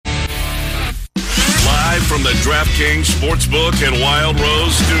from the DraftKings Sportsbook and Wild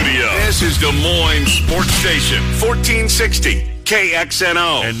Rose studio. This is Des Moines Sports Station, 1460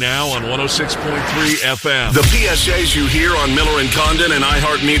 KXNO. And now on 106.3 FM. The PSAs you hear on Miller and Condon and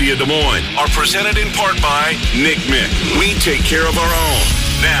iHeartMedia Des Moines are presented in part by Nick Mick. We take care of our own.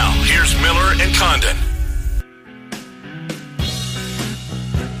 Now, here's Miller and Condon.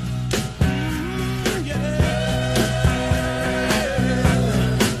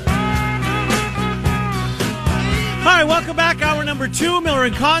 All right, welcome back. Hour number 2, Miller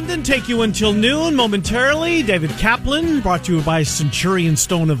and Condon take you until noon momentarily. David Kaplan, brought to you by Centurion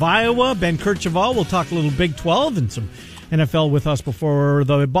Stone of Iowa. Ben Kirchhoff will talk a little Big 12 and some NFL with us before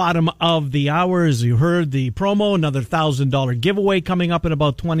the bottom of the hour. As you heard the promo, another $1,000 giveaway coming up in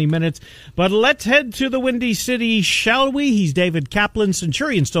about 20 minutes. But let's head to the Windy City, shall we? He's David Kaplan,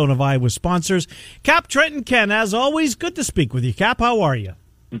 Centurion Stone of Iowa sponsors. Cap, Trent, and Ken, as always, good to speak with you. Cap, how are you?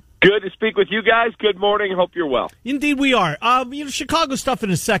 Good to speak with you guys. Good morning. Hope you're well. Indeed we are. Chicago stuff in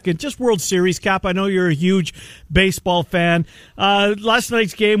a second. Just World Series, Cap. I know you're a huge baseball fan. Last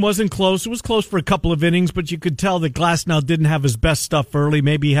night's game wasn't close. It was close for a couple of innings, but you could tell that Glasnow didn't have his best stuff early.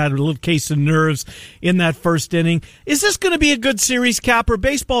 Maybe he had a little case of nerves in that first inning. Is this going to be a good series, Cap? Are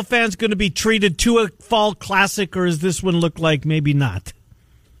baseball fans going to be treated to a fall classic, or does this one look like maybe not?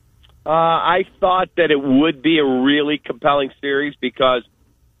 I thought that it would be a really compelling series because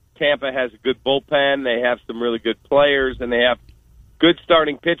Tampa has a good bullpen, they have some really good players, and they have good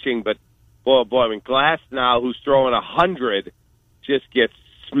starting pitching. But, boy, I mean, Glasnow, who's throwing 100, just gets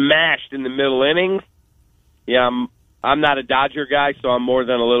smashed in the middle innings. Yeah, I'm not a Dodger guy, so I'm more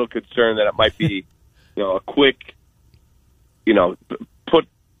than a little concerned that it might be, a quick, put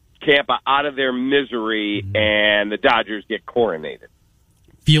Tampa out of their misery and the Dodgers get coronated.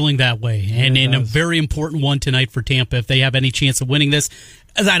 Feeling that way, and in a very important one tonight for Tampa, if they have any chance of winning this,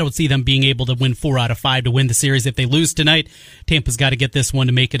 as I don't see them being able to win 4 out of 5 to win the series. If they lose tonight, Tampa's got to get this one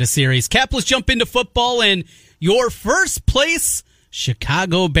to make it a series. Cap, let's jump into football, and your first place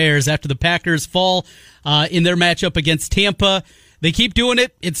Chicago Bears after the Packers fall in their matchup against Tampa. They keep doing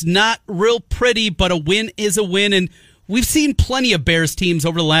it. It's not real pretty, but a win is a win, and we've seen plenty of Bears teams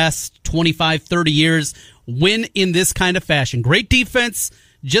over the last 25, 30 years win in this kind of fashion. Great defense,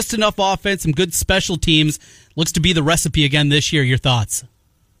 just enough offense, some good special teams. Looks to be the recipe again this year. Your thoughts?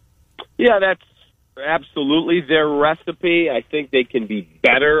 Yeah, that's absolutely their recipe. I think they can be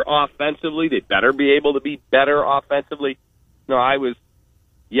better offensively. They better be able to be better offensively. I was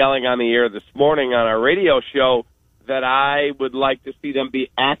yelling on the air this morning on our radio show that I would like to see them be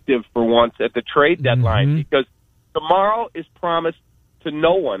active for once at the trade deadline because tomorrow is promised to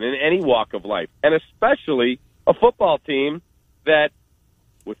no one in any walk of life, and especially a football team that,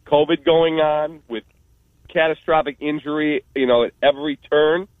 with COVID going on, with catastrophic injury, at every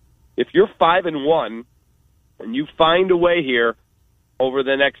turn, if you're 5-1 and you find a way here over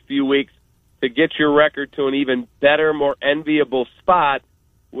the next few weeks to get your record to an even better, more enviable spot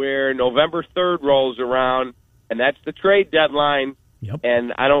where November 3rd rolls around, and that's the trade deadline,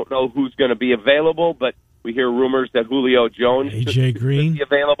 and I don't know who's going to be available, but we hear rumors that Julio Jones AJ Green could be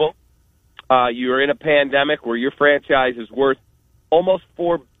available. You're in a pandemic where your franchise is worth almost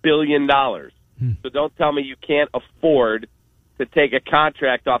 $4 billion. So don't tell me you can't afford to take a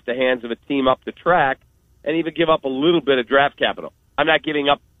contract off the hands of a team up the track and even give up a little bit of draft capital. I'm not giving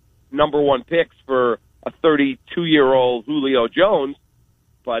up number 1 picks for a 32-year-old Julio Jones,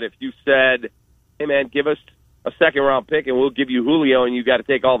 but if you said, hey, man, give us a second-round pick and we'll give you Julio and you got to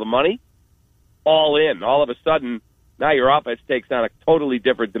take all the money, all in. All of a sudden, now your offense takes on a totally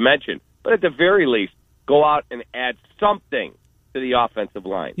different dimension. But at the very least, go out and add something to the offensive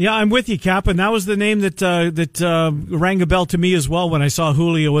line. Yeah, I'm with you, Cap, and that was the name that rang a bell to me as well when I saw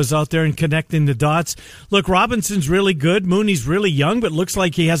Julio was out there and connecting the dots. Look, Robinson's really good. Mooney's really young, but looks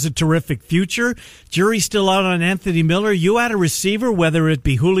like he has a terrific future. Jury's still out on Anthony Miller. You add a receiver, whether it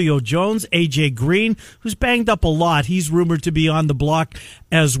be Julio Jones, AJ Green, who's banged up a lot. He's rumored to be on the block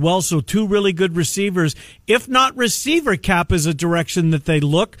as well, so 2 really good receivers. If not receiver, Cap, is a direction that they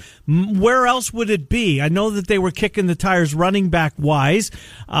look. Where else would it be? I know that they were kicking the tires running back-wise.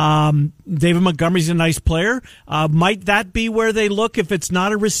 David Montgomery's a nice player. Might that be where they look if it's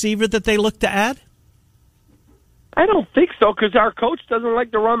not a receiver that they look to add? I don't think so, because our coach doesn't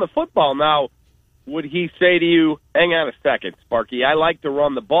like to run the football. Now, would he say to you, hang on a second, Sparky, I like to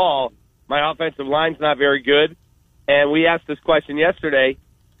run the ball. My offensive line's not very good. And we asked this question yesterday,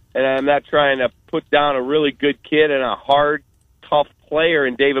 and I'm not trying to put down a really good kid and a hard, tough player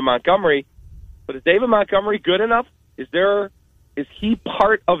in David Montgomery, but is David Montgomery good enough? Is he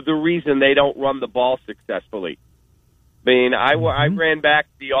part of the reason they don't run the ball successfully? I mean, I ran back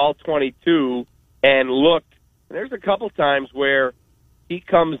the all-22 and looked. And there's a couple times where he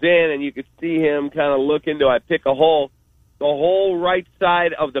comes in and you could see him kind of look into, I pick a hole. The whole right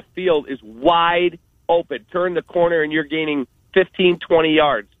side of the field is wide open. Turn the corner and you're gaining 15, 20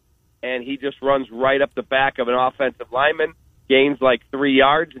 yards. And he just runs right up the back of an offensive lineman, gains like 3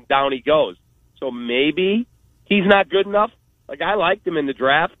 yards, and down he goes. So maybe he's not good enough. Like, I liked him in the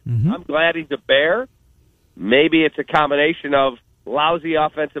draft. Mm-hmm. I'm glad he's a Bear. Maybe it's a combination of lousy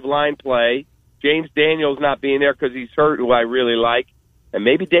offensive line play, James Daniels not being there because he's hurt, who I really like, and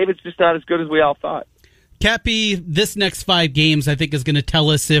maybe David's just not as good as we all thought. Cappy, this next 5 games, I think, is going to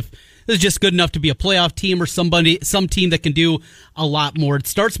tell us if this is just good enough to be a playoff team or some team that can do a lot more. It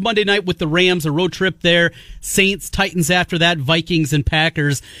starts Monday night with the Rams, a road trip there, Saints, Titans after that, Vikings, and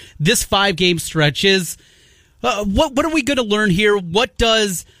Packers. This 5-game stretch is, what are we going to learn here? What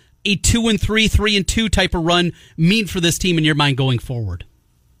does a 2-3, 3-2 type of run mean for this team in your mind going forward?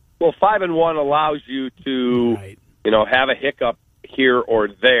 Well, 5-1 allows you to, have a hiccup here or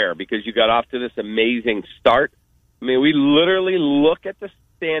there because you got off to this amazing start. I mean, we literally look at the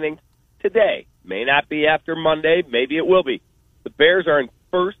standings today. May not be after Monday. Maybe it will be. The Bears are in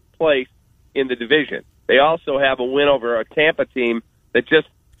first place in the division. They also have a win over a Tampa team that just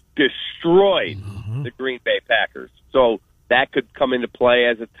destroyed the Green Bay Packers. So that could come into play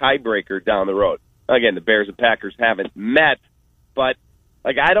as a tiebreaker down the road. Again, the Bears and Packers haven't met, but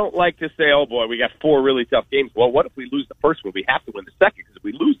I don't like to say, oh, boy, we got 4 really tough games. Well, what if we lose the first one? We have to win the second, because if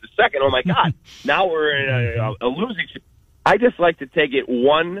we lose the second, oh, my God, now we're in a losing. I just like to take it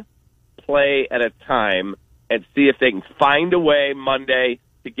one play at a time and see if they can find a way Monday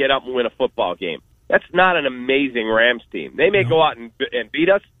to get up and win a football game. That's not an amazing Rams team. They may go out and beat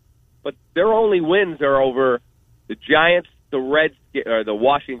us, but their only wins are over the Giants, the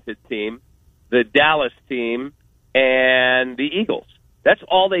Washington team, the Dallas team, and the Eagles. That's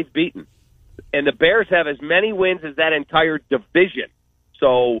all they've beaten. And the Bears have as many wins as that entire division.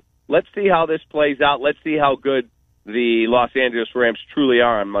 So let's see how this plays out. Let's see how good the Los Angeles Rams truly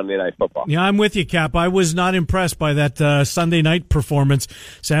are on Monday Night Football. Yeah, I'm with you, Cap. I was not impressed by that Sunday night performance.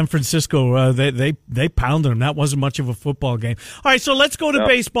 San Francisco, they pounded them. That wasn't much of a football game. All right, so let's go to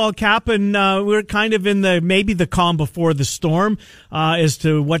baseball, Cap, and we're kind of in maybe the calm before the storm as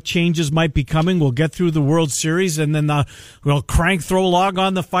to what changes might be coming. We'll get through the World Series, and then we'll throw a log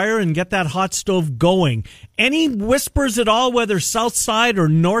on the fire and get that hot stove going. Any whispers at all, whether south side or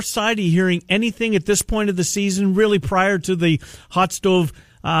north side? Are you hearing anything at this point of the season, really prior to the hot stove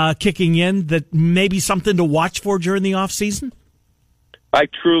kicking in, that maybe something to watch for during the offseason? I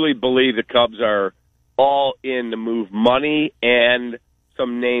truly believe the Cubs are all in to move money and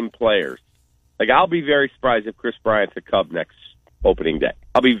some name players. I'll be very surprised if Chris Bryant's a Cub next opening day.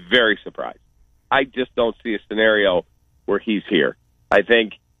 I'll be very surprised. I just don't see a scenario where he's here. I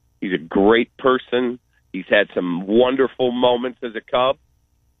think he's a great person. He's had some wonderful moments as a Cub.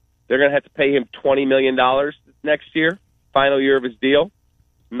 They're going to have to pay him $20 million next year, final year of his deal.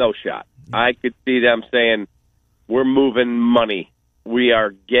 No shot. I could see them saying, we're moving money. We are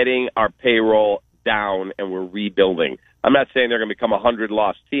getting our payroll down, and we're rebuilding. I'm not saying they're going to become a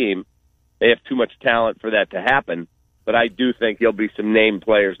 100-loss team. They have too much talent for that to happen, but I do think there'll be some name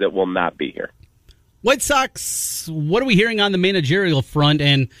players that will not be here. White Sox, what are we hearing on the managerial front?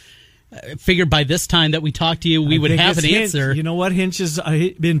 And figured by this time that we talked to you, we would have an answer. You know what? Hinch has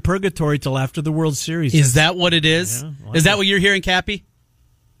been purgatory till after the World Series. Is that what it is? Yeah, is that what you're hearing, Cappy?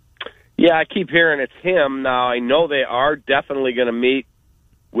 Yeah, I keep hearing it's him. Now, I know they are definitely going to meet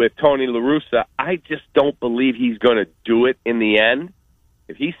with Tony La Russa. I just don't believe he's going to do it in the end.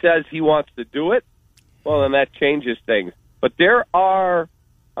 If he says he wants to do it, well, then that changes things. But there are,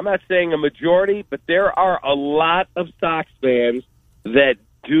 I'm not saying a majority, but there are a lot of Sox fans that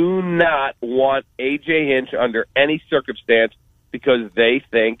do not want A.J. Hinch under any circumstance because they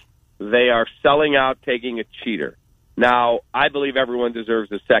think they are selling out, taking a cheater. Now, I believe everyone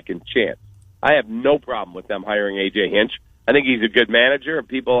deserves a second chance. I have no problem with them hiring A.J. Hinch. I think he's a good manager, and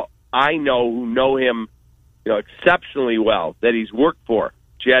people I know who know him exceptionally well that he's worked for.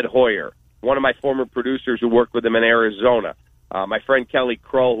 Jed Hoyer, one of my former producers who worked with him in Arizona. My friend Kelly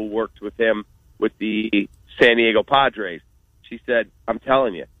Kroll, who worked with him with the San Diego Padres. She said, I'm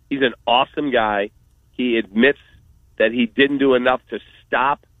telling you, he's an awesome guy. He admits that he didn't do enough to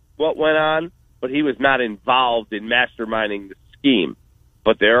stop what went on, but he was not involved in masterminding the scheme.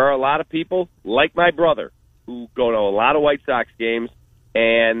 But there are a lot of people, like my brother, who go to a lot of White Sox games,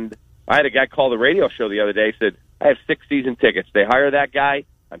 and I had a guy call the radio show the other day, said, I have 6 season tickets. They hire that guy,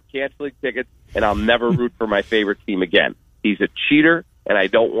 I'm canceling tickets, and I'll never root for my favorite team again. He's a cheater, and I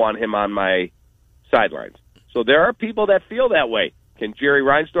don't want him on my sidelines. So there are people that feel that way. Can Jerry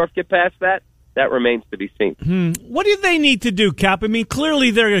Reinsdorf get past that? that remains to be seen. What do they need to do, Cap? I mean,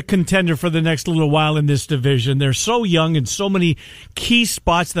 clearly they're a contender for the next little while in this division. They're so young in so many key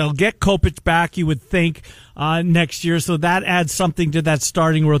spots. They'll get Kopech back, you would think, next year, so that adds something to that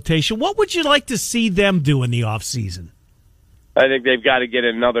starting rotation. What would you like to see them do in the offseason? I think they've got to get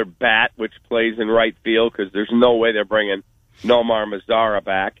another bat, which plays in right field, because there's no way they're bringing Nomar Mazara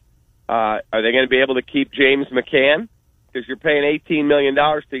back. Are they going to be able to keep James McCann? Because you're paying $18 million to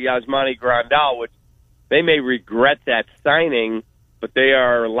Yasmani Grandal, which they may regret that signing, but they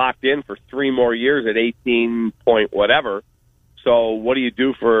are locked in for 3 more years at 18 point whatever. So what do you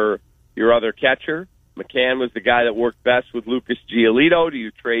do for your other catcher? McCann was the guy that worked best with Lucas Giolito. Do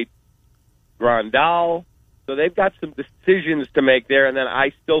you trade Grandal? So they've got some decisions to make there, and then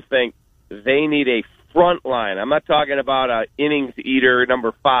I still think they need a front line. I'm not talking about a innings eater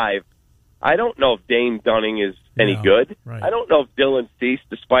number 5. I don't know if Dane Dunning is any good. Right. I don't know if Dylan Cease,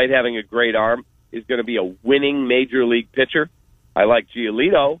 despite having a great arm, is going to be a winning major league pitcher. I like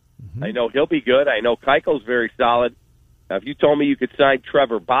Giolito. Mm-hmm. I know he'll be good. I know Keuchel's very solid. Now, if you told me you could sign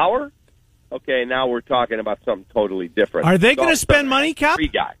Trevor Bauer, okay, now we're talking about something totally different. Are they going to spend money, Cap? Free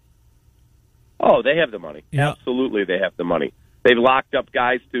guy. Oh, they have the money. Yeah. Absolutely, they have the money. They've locked up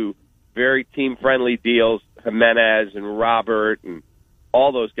guys to very team-friendly deals, Jimenez and Robert and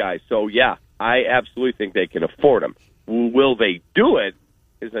all those guys. So, yeah, I absolutely think they can afford them. Will they do it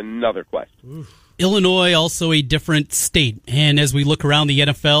is another question. Oof. Illinois, also a different state. And as we look around the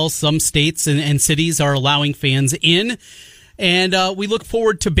NFL, some states and cities are allowing fans in. And we look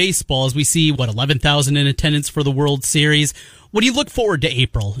forward to baseball as we see, 11,000 in attendance for the World Series. What do you look forward to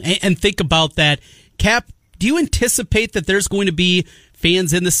April? And think about that. Cap, do you anticipate that there's going to be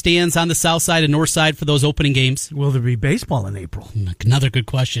fans in the stands on the south side and north side for those opening games? Will there be baseball in April? Another good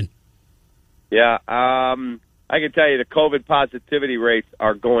question. Yeah, I can tell you the COVID positivity rates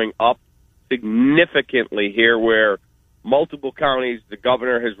are going up significantly here, where multiple counties, the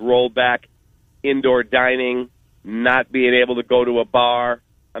governor has rolled back indoor dining, not being able to go to a bar.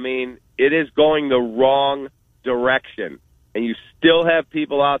 I mean, it is going the wrong direction. And you still have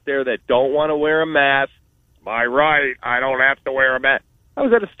people out there that don't want to wear a mask. My right, I don't have to wear a mask. I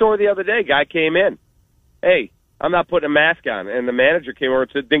was at a store the other day. Guy came in. Hey, I'm not putting a mask on. And the manager came over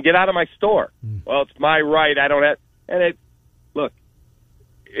and said, then get out of my store. Well, it's my right. I don't have. And look,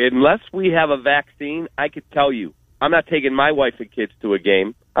 unless we have a vaccine, I could tell you, I'm not taking my wife and kids to a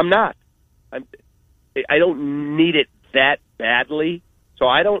game. I'm not. I don't need it that badly, so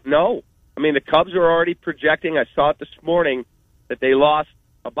I don't know. I mean, the Cubs are already projecting, I saw it this morning, that they lost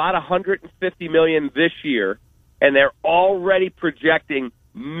about $150 million this year, and they're already projecting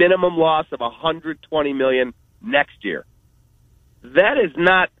minimum loss of $120 million next year. That is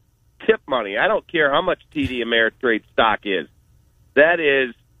not tip money. I don't care how much TD Ameritrade stock is. That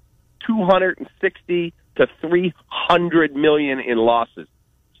is $260 to $300 million in losses.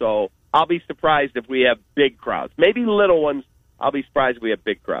 So I'll be surprised if we have big crowds. Maybe little ones. I'll be surprised if we have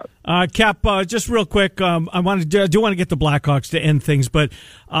big crowds. Cap, just real quick, I do want to get the Blackhawks to end things, but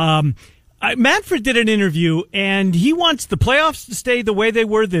Manfred did an interview, and he wants the playoffs to stay the way they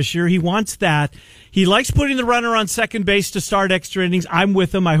were this year. He wants that. He likes putting the runner on second base to start extra innings. I'm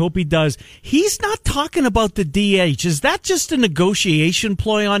with him. I hope he does. He's not talking about the DH. Is that just a negotiation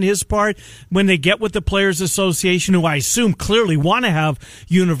ploy on his part when they get with the Players Association, who I assume clearly want to have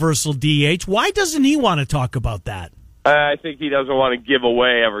universal DH? Why doesn't he want to talk about that? I think he doesn't want to give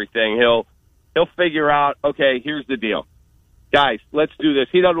away everything. He'll figure out, okay, here's the deal. Guys, let's do this.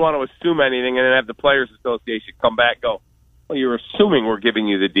 He doesn't want to assume anything and then have the Players Association come back and go, well, you're assuming we're giving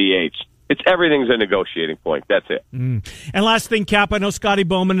you the DH. Everything's a negotiating point. That's it. And last thing, Cap, I know Scotty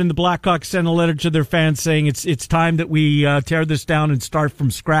Bowman and the Blackhawks sent a letter to their fans saying it's time that we tear this down and start from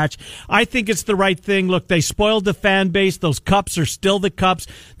scratch. I think it's the right thing. Look, they spoiled the fan base. Those cups are still the cups.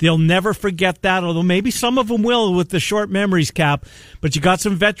 They'll never forget that, although maybe some of them will with the short memories, Cap. But you got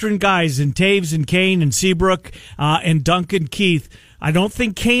some veteran guys in Taves and Kane and Seabrook and Duncan Keith. I don't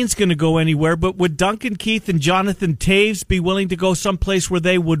think Kane's going to go anywhere, but would Duncan Keith and Jonathan Taves be willing to go someplace where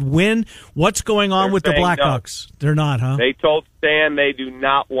they would win? What's going on with the Blackhawks? No. They're not, huh? They told Stan they do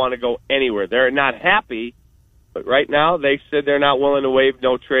not want to go anywhere. They're not happy, but right now they said they're not willing to waive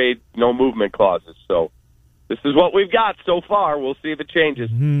no trade, no movement clauses. So this is what we've got so far. We'll see if it changes.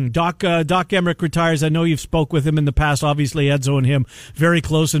 Doc Emmerich retires. I know you've spoke with him in the past. Obviously, Edzo and him, very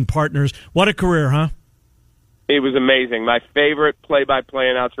close and partners. What a career, huh? It was amazing. My favorite play-by-play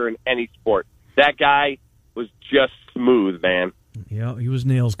announcer in any sport. That guy was just smooth, man. Yeah, he was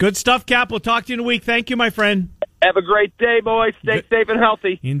nails. Good stuff, Cap. We'll talk to you in a week. Thank you, my friend. Have a great day, boys. Stay safe and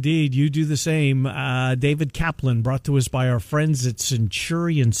healthy. Indeed, you do the same. David Kaplan, brought to us by our friends at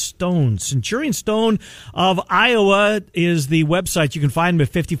Centurion Stone. Centurion Stone of Iowa is the website. You can find them at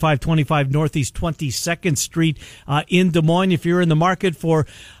 5525 Northeast 22nd Street in Des Moines. If you're in the market for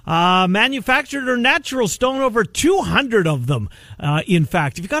manufactured or natural stone, over 200 of them. In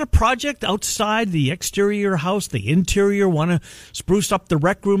fact, if you've got a project outside the exterior house, the interior, want to spruce up the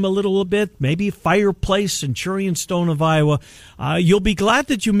rec room a little bit, maybe a fireplace, Centurion Stone of Iowa, you'll be glad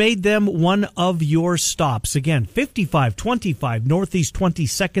that you made them one of your stops. Again, 5525 Northeast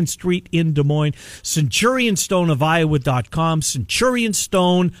 22nd Street in Des Moines, CenturionStoneofIowa.com,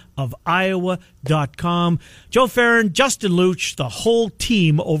 CenturionStoneofIowa.com. Joe Farron, Justin Luch, the whole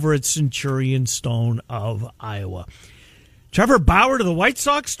team over at Centurion Stone of Iowa. Trevor Bauer to the White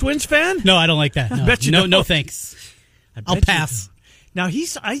Sox, Twins fan? No, I don't like that. No, bet you no, don't. no thanks. I'll pass. Now,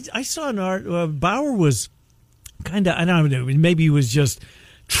 I saw an art, Bauer was kind of, I don't know, maybe he was just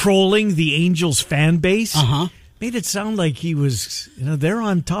trolling the Angels fan base. Uh-huh. Made it sound like he was, they're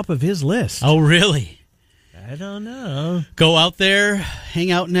on top of his list. Oh, really? I don't know. Go out there,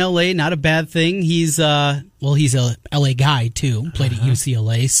 hang out in L.A., not a bad thing. He's a L.A. guy, too. Played at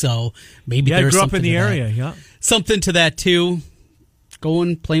UCLA, so maybe there's grew something up in the to area, that. yeah. Something to that, too.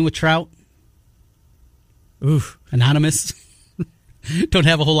 Playing with Trout. Oof. Anonymous. Don't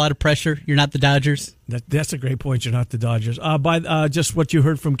have a whole lot of pressure. You're not the Dodgers. That's a great point. You're not the Dodgers. By just what you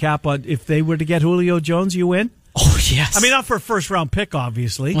heard from Kappa, if they were to get Julio Jones, you win? Oh, yes. I mean, not for a first-round pick,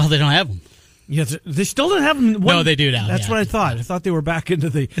 obviously. Well, they don't have him. Yes, they still don't have him. No, they do now. That's what I thought. I thought they were back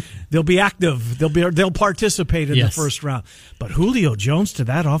into they'll be active. They'll participate in the first round. But Julio Jones to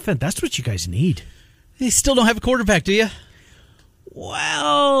that offense, that's what you guys need. They still don't have a quarterback, do you?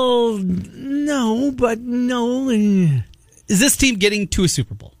 Well, no, but no. Is this team getting to a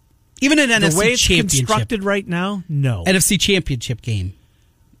Super Bowl? Even an NFC the way it's championship constructed right now, no. NFC championship game.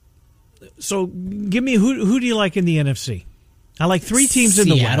 So give me who do you like in the NFC? I like three teams in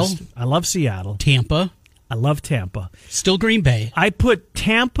the West. I love Seattle. Tampa. I love Tampa. Still Green Bay. I put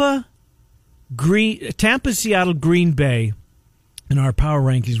Tampa, Seattle, Green Bay in our power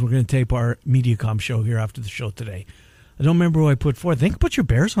rankings. We're going to tape our MediaCom show here after the show today. I don't remember who I put fourth. I think I put your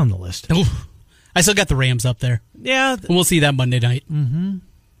Bears on the list. Oh, I still got the Rams up there. Yeah. And we'll see that Monday night. Mm-hmm.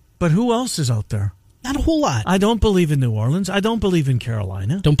 But who else is out there? Not a whole lot. I don't believe in New Orleans. I don't believe in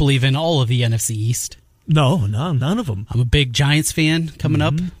Carolina. Don't believe in all of the NFC East. No, none of them. I'm a big Giants fan coming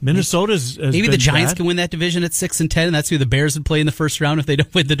up. Minnesota's maybe the Giants can win that division at 6-10, and that's who the Bears would play in the first round if they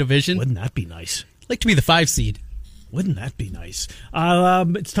don't win the division. Wouldn't that be nice? I'd like to be the 5 seed. Wouldn't that be nice?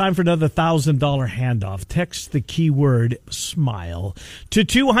 It's time for another $1,000 handoff. Text the keyword SMILE to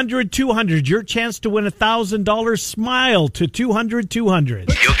 200-200. Your chance to win $1,000. SMILE to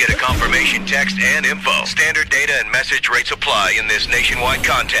 200-200. You'll get a confirmation text and info. Standard data and message rates apply in this nationwide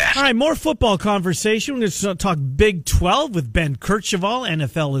contest. All right, more football conversation. We're going to talk Big 12 with Ben Kercheval,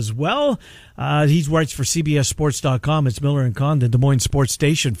 NFL as well. He writes for CBSSports.com. It's Miller and Condon, Des Moines Sports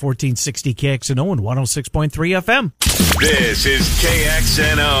Station, 1460 KXNO and 106.3 FM. This is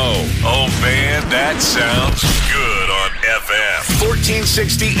KXNO. Oh, man, that sounds good on FM.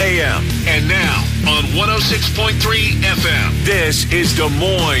 1460 AM. And now on 106.3 FM. This is Des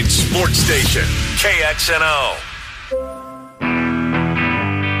Moines Sports Station, KXNO.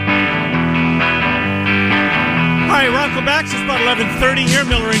 All right, welcome back. It's about 11:30 here.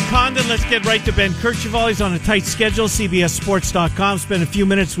 Miller and Condon. Let's get right to Ben Kercheval. He's on a tight schedule. CBSSports.com. Spent a few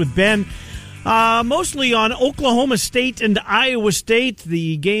minutes with Ben. Mostly on Oklahoma State and Iowa State.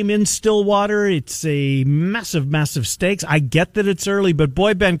 The game in Stillwater. It's a massive, massive stakes. I get that it's early, but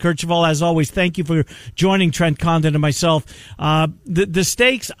boy, Ben Kercheval, as always, thank you for joining Trent Condon and myself. The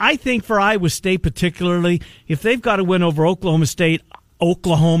stakes, I think, for Iowa State particularly, if they've got to win over Oklahoma State,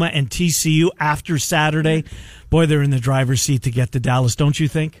 Oklahoma, and TCU after Saturday, boy, they're in the driver's seat to get to Dallas, don't you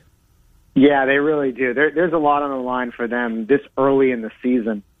think? Yeah, they really do. There's a lot on the line for them this early in the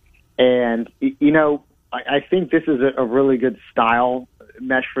season. And, I think this is a really good style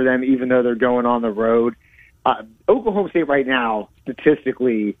mesh for them, even though they're going on the road. Oklahoma State right now,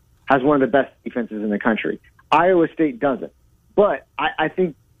 statistically, has one of the best defenses in the country. Iowa State doesn't. But I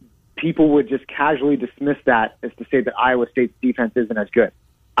think people would just casually dismiss that as to say that Iowa State's defense isn't as good.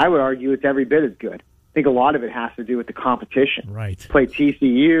 I would argue it's every bit as good. I think a lot of it has to do with the competition. Right. Play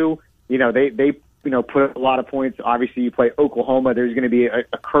TCU, they put up a lot of points. Obviously, you play Oklahoma. There's going to be a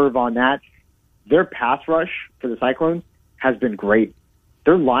curve on that. Their pass rush for the Cyclones has been great.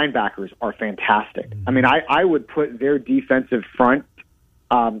 Their linebackers are fantastic. I mean, I would put their defensive front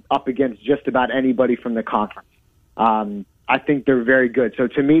up against just about anybody from the conference. I think they're very good. So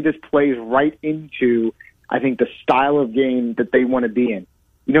to me, this plays right into I think the style of game that they want to be in.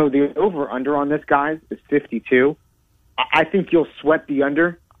 You know, the over-under on this, guys, is 52. I think you'll sweat the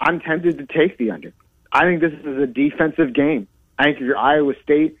under. I'm tempted to take the under. I think this is a defensive game. I think if you're Iowa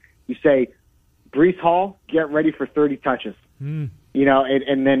State, you say, Breece Hall, get ready for 30 touches. You know,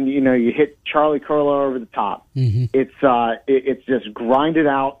 and then, you know, you hit Charlie Curlo over the top. It's just grind it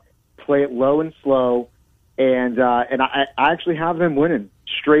out, play it low and slow, and I actually have them winning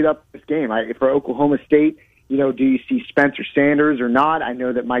straight up this game. For Oklahoma State, you know, do you see Spencer Sanders or not? I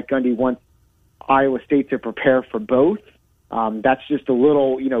know that Mike Gundy wants Iowa State to prepare for both. That's just a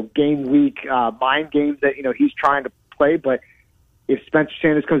little, you know, game week mind games that, you know, he's trying to play. But if Spencer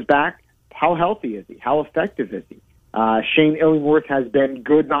Sanders comes back, how healthy is he? How effective is he? Shane Illingworth has been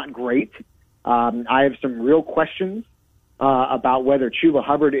good, not great. I have some real questions about whether Chuba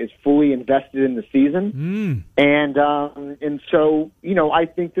Hubbard is fully invested in the season. And so, you know, I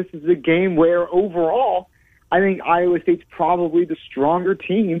think this is a game where overall, I think Iowa State's probably the stronger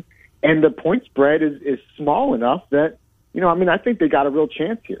team, and the point spread is small enough that, you know, I mean, I think they got a real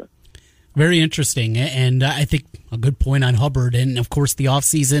chance here. Very interesting, and I think a good point on Hubbard, and of course the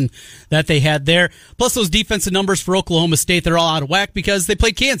offseason that they had there. Plus those defensive numbers for Oklahoma State, they're all out of whack because they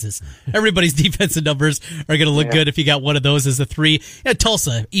played Kansas. Everybody's defensive numbers are going to look good if you got one of those as a 3. Yeah,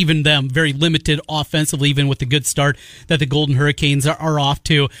 Tulsa, even them, very limited offensively, even with the good start that the Golden Hurricanes are off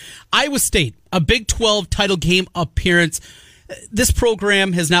to. Iowa State, a Big 12 title game appearance. This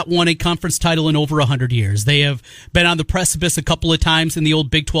program has not won a conference title in over 100 years. They have been on the precipice a couple of times in the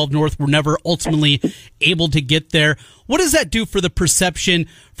old Big 12 North. Were never ultimately able to get there. What does that do for the perception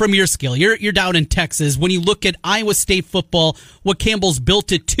from your skill? You're down in Texas. When you look at Iowa State football, what Campbell's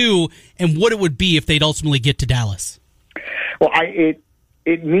built it to, and what it would be if they'd ultimately get to Dallas? Well,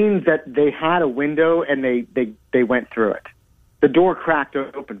 it means that they had a window and they went through it. The door cracked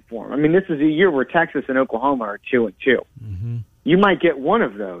open for them. I mean, this is a year where Texas and Oklahoma are 2-2. You might get one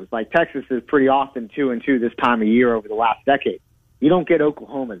of those. Like Texas is pretty often 2-2 this time of year over the last decade. You don't get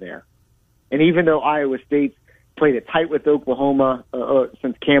Oklahoma there. And even though Iowa State's played it tight with Oklahoma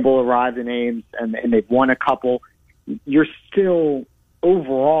since Campbell arrived in Ames, and they've won a couple, you're still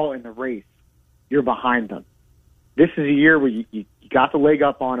overall in the race. You're behind them. This is a year where you got the leg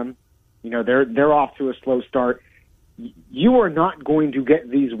up on them. You know, they're off to a slow start. You are not going to get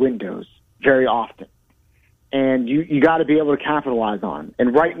these windows very often, and you got to be able to capitalize on them.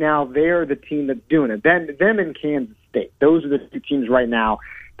 And right now, they're the team that's doing it. Them and Kansas State. Those are the two teams right now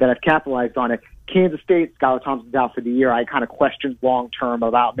that have capitalized on it. Kansas State, Skylar Thompson's out for the year. I kind of question long-term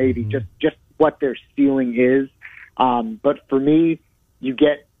about maybe just what their ceiling is. But for me, you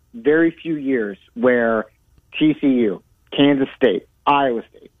get very few years where TCU, Kansas State, Iowa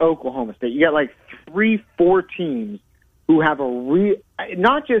State, Oklahoma State, you get like 3-4 teams who have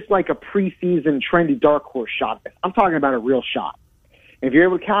not just like a preseason trendy dark horse shot. I'm talking about a real shot. And if you're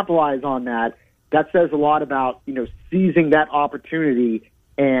able to capitalize on that, that says a lot about, you know, seizing that opportunity.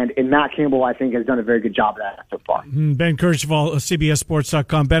 And Matt Campbell, I think, has done a very good job of that so far. Ben Kercheval,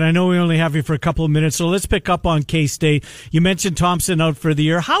 CBSSports.com. Ben, I know we only have you for a couple of minutes, so let's pick up on K-State. You mentioned Thompson out for the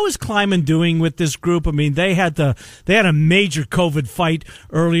year. How is Kleiman doing with this group? I mean, they had a major COVID fight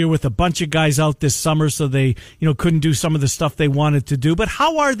earlier with a bunch of guys out this summer, so they, you know, couldn't do some of the stuff they wanted to do. But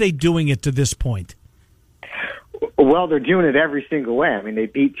how are they doing it to this point? Well, they're doing it every single way. I mean, they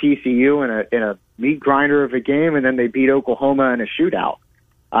beat TCU in a meat grinder of a game, and then they beat Oklahoma in a shootout.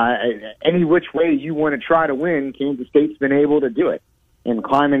 Any which way you want to try to win, Kansas State's been able to do it. And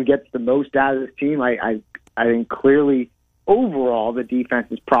Kleiman gets the most out of this team. I think clearly overall the defense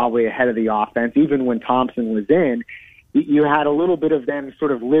is probably ahead of the offense. Even when Thompson was in, you had a little bit of them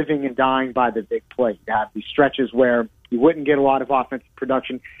sort of living and dying by the big play. You have these stretches where you wouldn't get a lot of offensive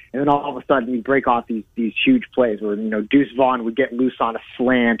production, and then all of a sudden you break off these huge plays where, you know, Deuce Vaughn would get loose on a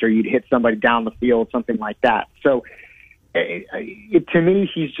slant or you'd hit somebody down the field, something like that. So to me,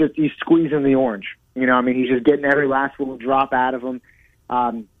 he's squeezing the orange. You know, I mean, he's just getting every last little drop out of him.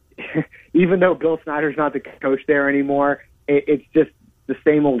 Even though Bill Snyder's not the coach there anymore, it's just the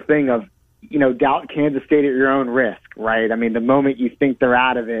same old thing of, you know, doubt Kansas State at your own risk, right? I mean, the moment you think they're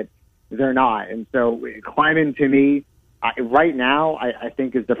out of it, they're not. And so Kleiman, to me, right now, I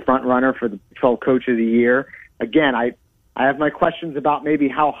think is the front runner for the 12 Coach of the Year. Again, I have my questions about maybe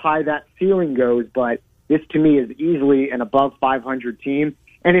how high that ceiling goes, but this, to me, is easily an above 500 team.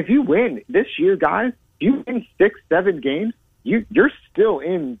 And if you win this year, guys, you win 6-7 games, you're still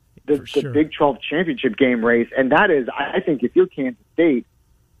in the Big 12 championship game race. And that is, I think, if you're Kansas State,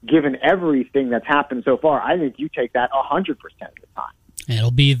 given everything that's happened so far, I think you take that 100% of the time. It'll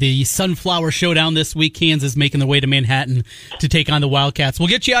be the Sunflower Showdown this week. Kansas making their way to Manhattan to take on the Wildcats. We'll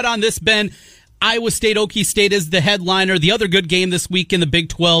get you out on this, Ben. Iowa State, Okie State is the headliner. The other good game this week in the Big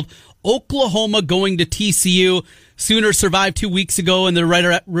 12, Oklahoma going to TCU. Sooners survived 2 weeks ago in the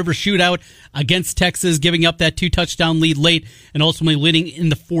Red River Shootout against Texas, giving up that 2-touchdown lead late and ultimately winning in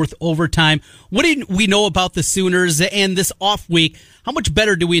the fourth overtime. What do we know about the Sooners and this off week? How much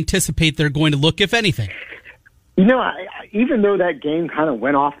better do we anticipate they're going to look, if anything? Even though that game kind of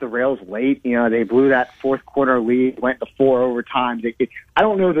went off the rails late, they blew that fourth quarter lead, went to 4 overtimes. I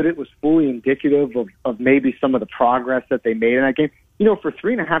don't know that it was fully indicative of maybe some of the progress that they made in that game. For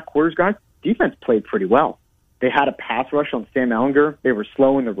 3.5 quarters, guys, defense played pretty well. They had a pass rush on Sam Ehlinger. They were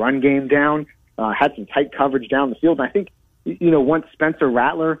slowing the run game down, had some tight coverage down the field. And I think, once Spencer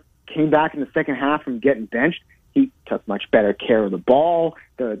Rattler came back in the second half from getting benched, he took much better care of the ball.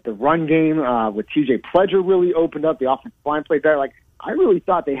 The run game with TJ Pledger really opened up. The offensive line played better. I really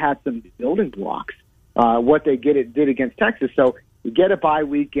thought they had some building blocks, what they did against Texas. So you get a bye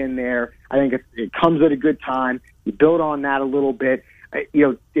week in there. I think it comes at a good time. You build on that a little bit.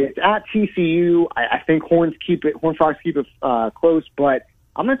 It's at TCU. I think Horned Frogs keep it close, but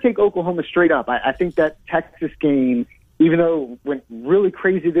I'm going to take Oklahoma straight up. I think that Texas game, even though it went really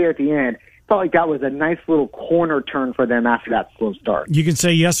crazy there at the end, felt like that was a nice little corner turn for them after that slow start. You can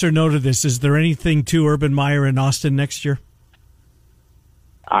say yes or no to this. Is there anything to Urban Meyer in Austin next year?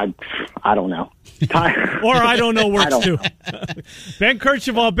 I don't know. Or I don't know works too. Ben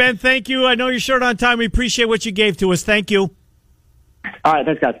Kercheval. Ben, thank you. I know you're short on time. We appreciate what you gave to us. Thank you. All right,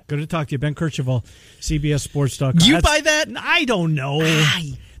 thanks, guys. Good to talk to you. Ben Kercheval, CBSSports.com. Do you buy that? I don't know.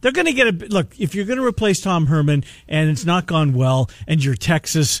 They're going to get look, if you're going to replace Tom Herman and it's not gone well and you're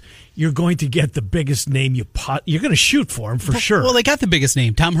Texas, you're going to get the biggest name you're going to shoot for him for sure. Well, they got the biggest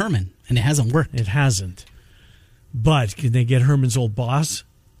name, Tom Herman, and it hasn't worked. It hasn't. But can they get Herman's old boss?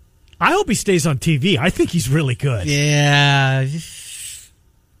 I hope he stays on TV. I think he's really good. Yeah.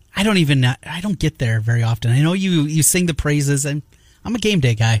 I don't get there very often. I know you sing the praises, and I'm a game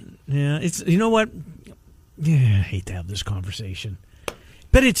day guy. Yeah, you know what? Yeah, I hate to have this conversation.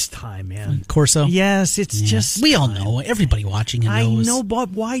 But it's time, man. Corso? Yes, it's just we time. all know. Everybody watching it knows. I know,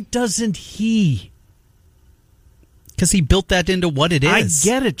 but why doesn't he? Because he built that into what it is. I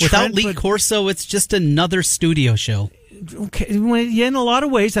get it, Without Trent, Lee Corso, it's just another studio show. Okay, yeah, in a lot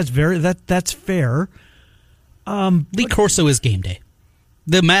of ways, that's fair. Lee Corso is game day.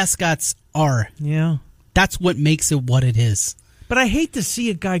 The mascots are. Yeah. That's what makes it what it is. But I hate to see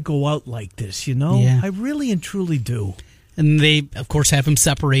a guy go out like this, Yeah. I really and truly do. And they, of course, have him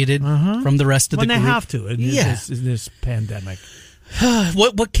separated from the rest of the group. When they have to in this pandemic.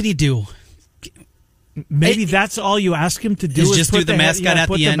 What can he do? Maybe that's all you ask him to do is just put do the mascot at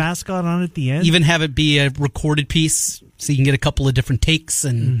put the the end. mascot on at the end. Even have it be a recorded piece so you can get a couple of different takes.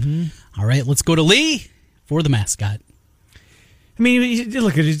 And all right, let's go to Lee for the mascot. I mean,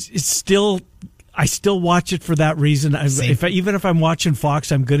 look, it's still. I still watch it for that reason. Even if I'm watching Fox,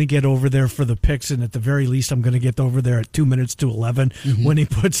 I'm going to get over there for the picks, and at the very least, I'm going to get over there at 2 minutes to 11 when he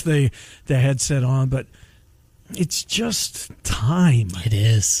puts the headset on. But it's just time. It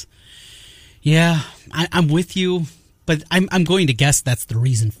is. Yeah, I'm with you, but I'm going to guess that's the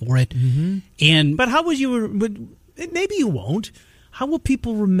reason for it. But how would you? Maybe you won't. How will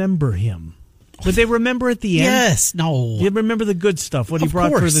people remember him? Would they remember at the end? Yes. No. You remember the good stuff, what he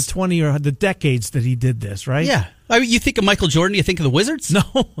brought for the 20 or the decades that he did this, right? Yeah. I mean, you think of Michael Jordan, you think of the Wizards? No,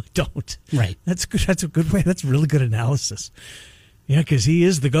 I don't. Right. That's good. That's a good way. That's really good analysis. Yeah, because he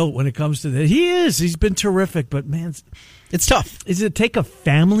is the GOAT when it comes to that. He is. He's been terrific, but man, it's tough. Does it take a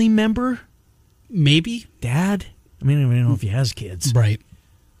family member? Maybe. Dad? I mean, I don't know if he has kids. Right.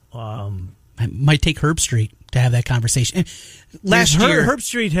 It might take Herb Street to have that conversation. Last year, Herb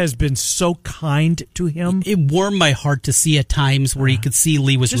Street has been so kind to him. It warmed my heart to see at times where you could see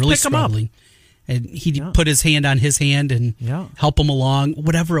Lee was really struggling. And he'd put his hand on his hand and help him along,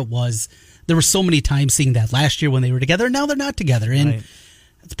 whatever it was. There were so many times seeing that last year when they were together. Now they're not together. And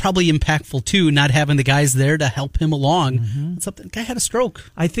it's probably impactful, too, not having the guys there to help him along. The guy had a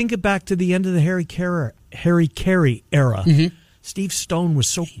stroke. I think back to the end of the Harry Carey era. Steve Stone was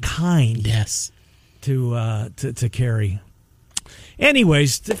so kind. Yes. To Carey.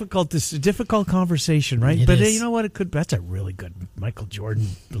 Anyways, difficult conversation, right? It is. You know what? That's a really good Michael Jordan,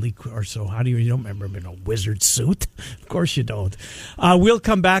 Lee Corso. You don't remember him in a wizard suit? Of course you don't. We'll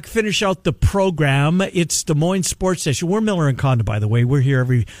come back, finish out the program. It's Des Moines Sports Station. We're Miller and Condon, by the way. We're here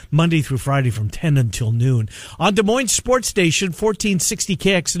every Monday through Friday from 10 until noon. On Des Moines Sports Station, 1460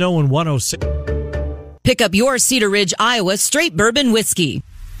 KXNO and 106. Pick up your Cedar Ridge, Iowa straight bourbon whiskey.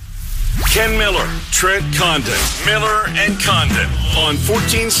 Ken Miller, Trent Condon, Miller and Condon on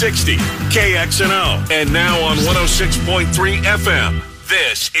 1460 KXNO and now on 106.3 FM.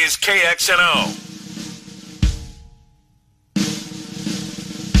 This is KXNO.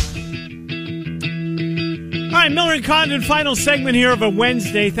 All right, Miller and Condon, final segment here of a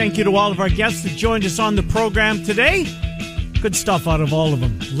Wednesday. Thank you to all of our guests that joined us on the program today. Good stuff out of all of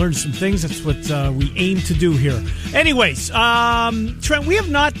them. Learned some things. That's what we aim to do here. Anyways, Trent, we have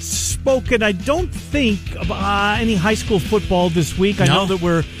not spoken, I don't think, about any high school football this week. I know that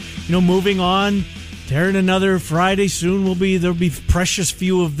we're moving on. Tearing another Friday soon. There'll be precious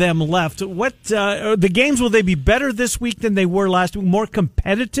few of them left. What the games, will they be better this week than they were last week? More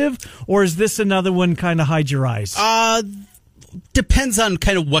competitive, or is this another one kind of hide your eyes? Depends on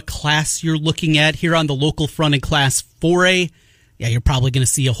kind of what class you're looking at. Here on the local front in Class 4A, yeah, you're probably going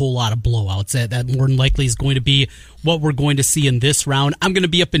to see a whole lot of blowouts. That more than likely is going to be what we're going to see in this round. I'm going to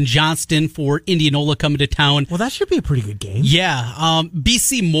be up in Johnston for Indianola coming to town. Well, that should be a pretty good game. Yeah.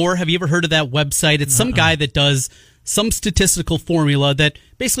 BC Moore, have you ever heard of that website? It's some guy that does some statistical formula that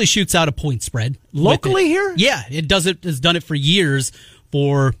basically shoots out a point spread. Locally here? Yeah, has done it for years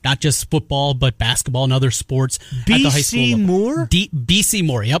for not just football, but basketball and other sports at the high school level. Moore? BC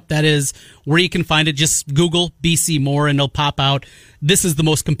Moore, yep. That is where you can find it. Just Google BC Moore and it'll pop out. This is the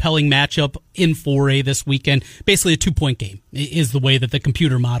most compelling matchup in 4A this weekend. Basically a 2-point game is the way that the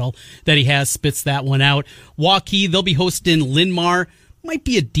computer model that he has spits that one out. Waukee, they'll be hosting Linmar. Might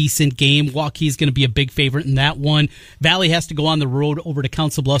be a decent game. Waukee is going to be a big favorite in that one. Valley has to go on the road over to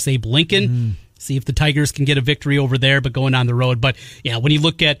Council Bluffs, Abe Lincoln. See if the Tigers can get a victory over there, but going on the road. But, yeah, when you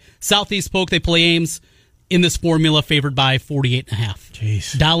look at Southeast Polk, they play Ames in this formula, favored by 48.5.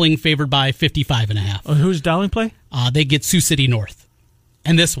 Jeez. Dowling favored by 55.5. Who's Dowling play? They get Sioux City North.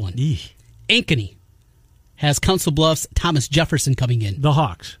 And this one, Ankeny has Council Bluffs, Thomas Jefferson coming in. The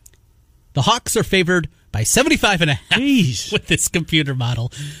Hawks. The Hawks are favored by 75.5 with this computer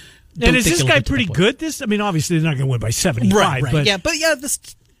model. And is this guy pretty good? Obviously they're not going to win by 75. Right. But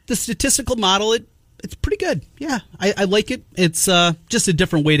the statistical model, it's pretty good. Yeah, I like it. It's just a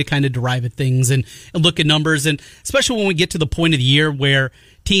different way to kind of derive at things and look at numbers, and especially when we get to the point of the year where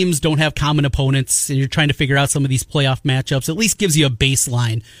teams don't have common opponents and you're trying to figure out some of these playoff matchups, at least gives you a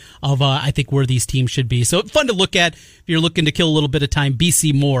baseline of, I think, where these teams should be. So fun to look at if you're looking to kill a little bit of time.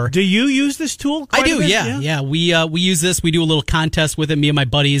 BC Moore. Do you use this tool? I do, yeah. We use this. We do a little contest with it, me and my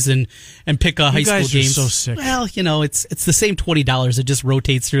buddies, and pick a high school game. You guys are so sick. Well, it's the same $20. It just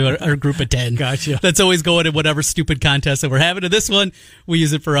rotates through our group of 10. Gotcha. That's always going in whatever stupid contest that we're having. And this one, we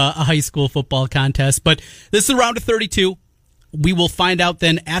use it for a high school football contest. But this is a round of 32. We will find out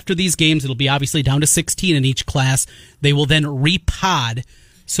then after these games. It'll be obviously down to 16 in each class. They will then re-pod.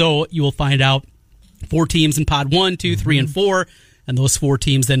 So you will find out 4 teams in pod 1, 2, 3, and 4. And those 4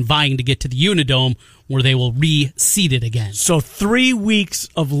 teams then vying to get to the Unidome where they will reseed it again. So 3 weeks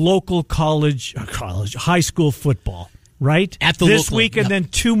of local high school football. Right? At the this local, week, and then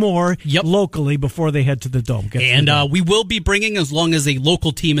 2 more locally before they head to the Dome. We will be bringing, as long as a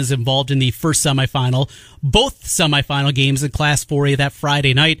local team is involved in the first semifinal, both semifinal games in Class 4A that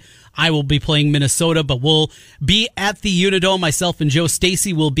Friday night. I will be playing Minnesota, but we'll be at the Unidome. Myself and Joe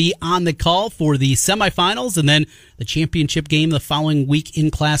Stacy will be on the call for the semifinals, and then the championship game the following week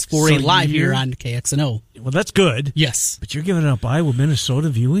in Class 4A live here on KXNO. Well, that's good. Yes. But you're giving up Iowa, Minnesota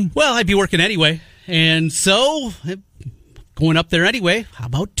viewing? Well, I'd be working anyway. And so, going up there anyway, how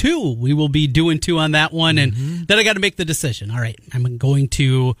about 2? We will be doing 2 on that one, and then I got to make the decision. All right, I'm going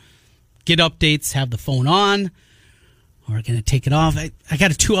to get updates, have the phone on, or I'm going to take it off. I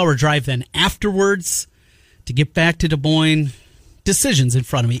got a 2-hour drive then afterwards to get back to Des Moines. Decisions in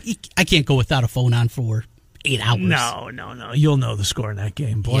front of me. I can't go without a phone on for 8 hours. No. You'll know the score in that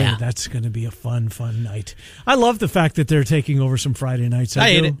game. Boy, that's going to be a fun night. I love the fact that they're taking over some Friday nights. I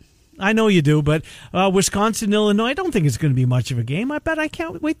hate it. I know you do, but Wisconsin, Illinois, I don't think it's going to be much of a game. I bet I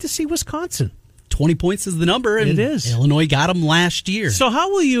can't wait to see Wisconsin. 20 points is the number, and it is. Illinois got them last year. So how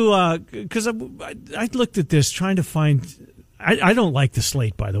will you, because I looked at this trying to find, I don't like the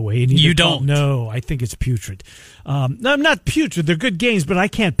slate, by the way. You don't? No, I think it's putrid. No, I'm not putrid. They're good games, but I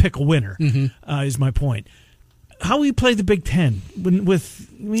can't pick a winner, is my point. How will you play the Big Ten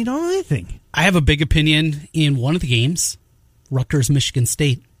with anything? I have a big opinion in one of the games, Rutgers, Michigan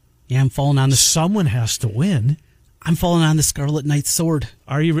State. Yeah, I'm falling on this. Someone has to win. I'm falling on the Scarlet Knight sword.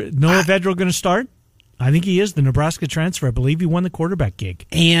 Are you Noah Vedral going to start? I think he is, the Nebraska transfer. I believe he won the quarterback gig.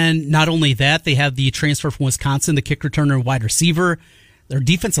 And not only that, they have the transfer from Wisconsin, the kick returner and wide receiver. Their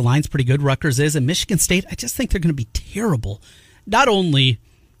defensive line's pretty good, Rutgers is. And Michigan State, I just think they're going to be terrible. Not only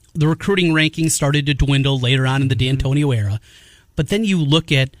the recruiting rankings started to dwindle later on in the D'Antonio era, but then you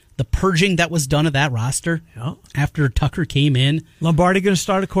look at the purging that was done of that roster after Tucker came in. Lombardi going to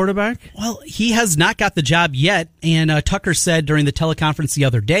start a quarterback? Well, he has not got the job yet, and Tucker said during the teleconference the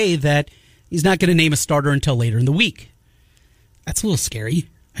other day that he's not going to name a starter until later in the week. That's a little scary.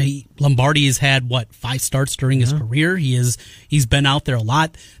 Lombardi has had, 5 starts during his career. He's been out there a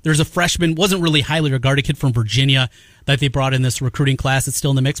lot. There's a freshman, wasn't really highly regarded kid from Virginia that they brought in this recruiting class that's still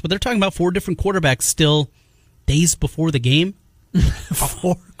in the mix, but they're talking about 4 different quarterbacks still days before the game.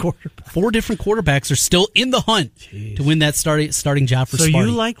 4 quarterbacks. 4 different quarterbacks are still in the hunt to win that starting job for Sparty. So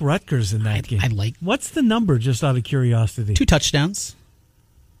you like Rutgers in that game? I like. What's the number, just out of curiosity? 2 touchdowns.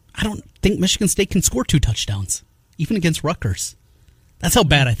 I don't think Michigan State can score 2 touchdowns, even against Rutgers. That's how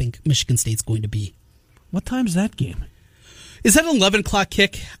bad I think Michigan State's going to be. What time's that game? Is that an 11 o'clock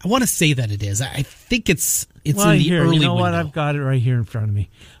kick? I want to say that it is. I think it's in the early window. You know what? I've got it right here in front of me.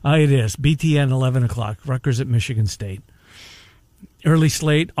 It is. BTN 11 o'clock. Rutgers at Michigan State. Early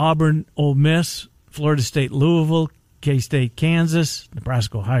slate, Auburn, Ole Miss, Florida State, Louisville, K-State, Kansas,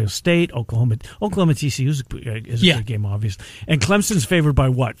 Nebraska, Ohio State, Oklahoma TCU is a good game, obviously. And Clemson's favored by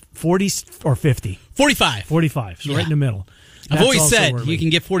what? 40 or 50? 45. 45, so right in the middle. I've always said you can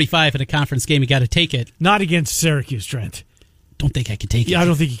get 45 in a conference game. You got to take it. Not against Syracuse, Trent. Don't think I can take it. Yeah, I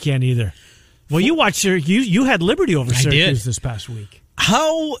don't think you can either. Well, you watched Syracuse. You had Liberty over Syracuse this past week.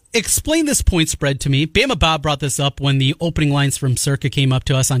 Explain this point spread to me. Bama Bob brought this up when the opening lines from Circa came up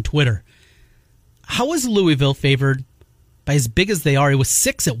to us on Twitter. How is Louisville favored by as big as they are? It was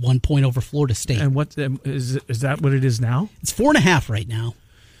 6 at one point over Florida State. And what is that? What it is now? It's 4.5 right now.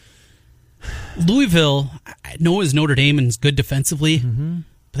 Louisville, I know is Notre Dame and is good defensively,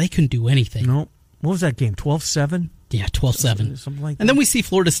 but they couldn't do anything. No. What was that game? 12-7? Yeah, 12-7. Something like that. And then we see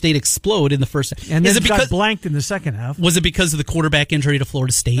Florida State explode in the first half. And then it got blanked in the second half. Was it because of the quarterback injury to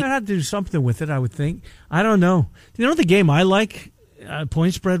Florida State? It had to do something with it, I would think. I don't know. You know the game I like,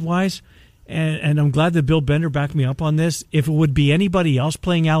 point spread-wise? And I'm glad that Bill Bender backed me up on this. If it would be anybody else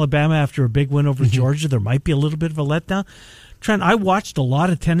playing Alabama after a big win over Georgia, there might be a little bit of a letdown. Trent, I watched a lot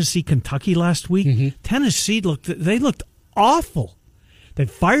of Tennessee-Kentucky last week. Tennessee looked awful. They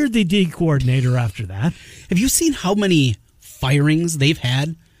fired the D coordinator after that. Have you seen how many firings they've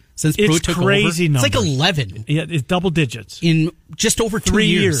had since Pruitt took over? It's crazy numbers. It's like 11. Yeah, it's double digits. In just over 2 years. 3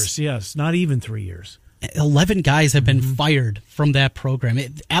 years, yes. Not even 3 years. 11 guys have been fired from that program.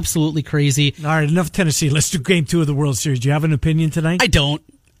 It's absolutely crazy. All right, enough Tennessee. Let's do Game 2 of the World Series. Do you have an opinion tonight? I don't.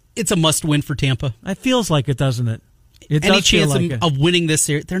 It's a must-win for Tampa. It feels like it, doesn't it? Any chance of winning this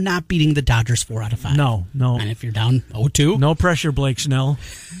series? They're not beating the Dodgers 4 out of 5. No. And if you're down 0-2, no pressure, Blake Snell.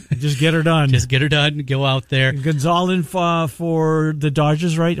 Just get her done. Just get her done. Go out there. Gonzalez for the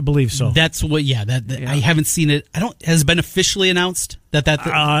Dodgers, right? I believe so. That's what. Yeah. I haven't seen it. Has it been officially announced that. That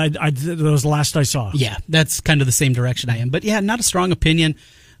was the last I saw. Yeah, that's kind of the same direction I am. But yeah, not a strong opinion.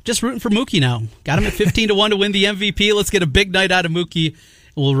 Just rooting for Mookie now. Got him at 15-1 to win the MVP. Let's get a big night out of Mookie.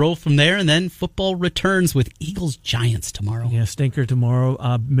 We'll roll from there, and then football returns with Eagles-Giants tomorrow. Yeah, stinker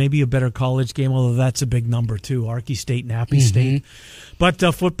tomorrow. Maybe a better college game, although that's a big number, too. Arky State and Appy State. But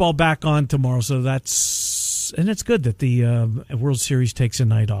football back on tomorrow, so that's... And it's good that the World Series takes a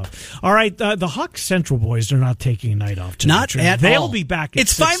night off. All right, the Hawk Central boys are not taking a night off tonight. Not at all. They'll be back at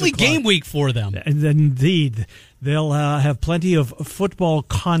 6 o'clock. It's finally game week for them. And indeed. They'll have plenty of football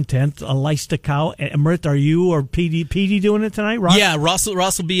content. Leista Cow. Emmerich, are you or PD doing it tonight, Ross? Yeah, Ross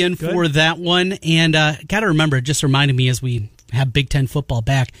will be in for that one. And got to remember, it just reminded me as we have Big Ten football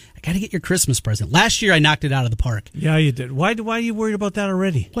back, I got to get your Christmas present. Last year, I knocked it out of the park. Yeah, you did. Why are you worried about that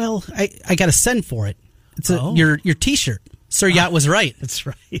already? Well, I got to send for it. It's your T-shirt. Sir Yacht was right. That's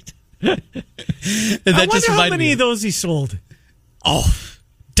right. I wonder how many of those he sold. Oh,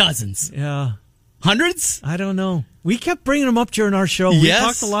 dozens. Yeah. Hundreds? I don't know. We kept bringing him up during our show. Yes. We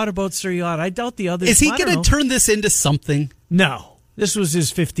talked a lot about Sir Yacht. I doubt the others. Is he going to turn this into something? No. This was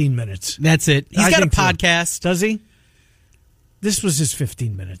his 15 minutes. That's it. He's got a podcast. So. Does he? This was his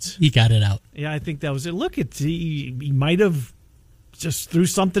 15 minutes. He got it out. Yeah, I think that was it. Look, he might have just threw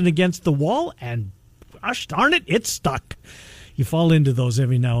something against the wall, and gosh darn it, it stuck. You fall into those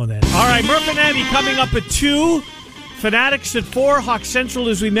every now and then. All right, Murph and Andy coming up at 2. Fanatics at 4. Hawk Central,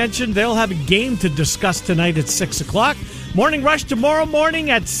 as we mentioned, they'll have a game to discuss tonight at 6 o'clock. Morning Rush tomorrow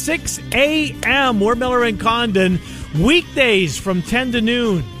morning at 6 a.m. We're Miller and Condon. Weekdays from 10 to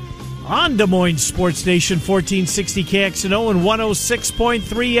noon on Des Moines Sports Station 1460 KXNO and 106.3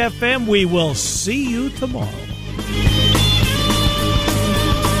 FM. We will see you tomorrow.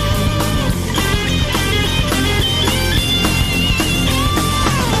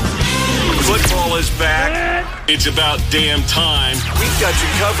 Football is back. It's about damn time. We've got you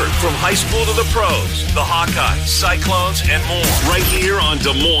covered from high school to the pros, the Hawkeyes, Cyclones, and more. Right here on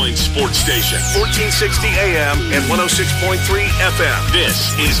Des Moines Sports Station, 1460 AM and 106.3 FM.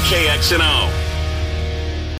 This is KXNO.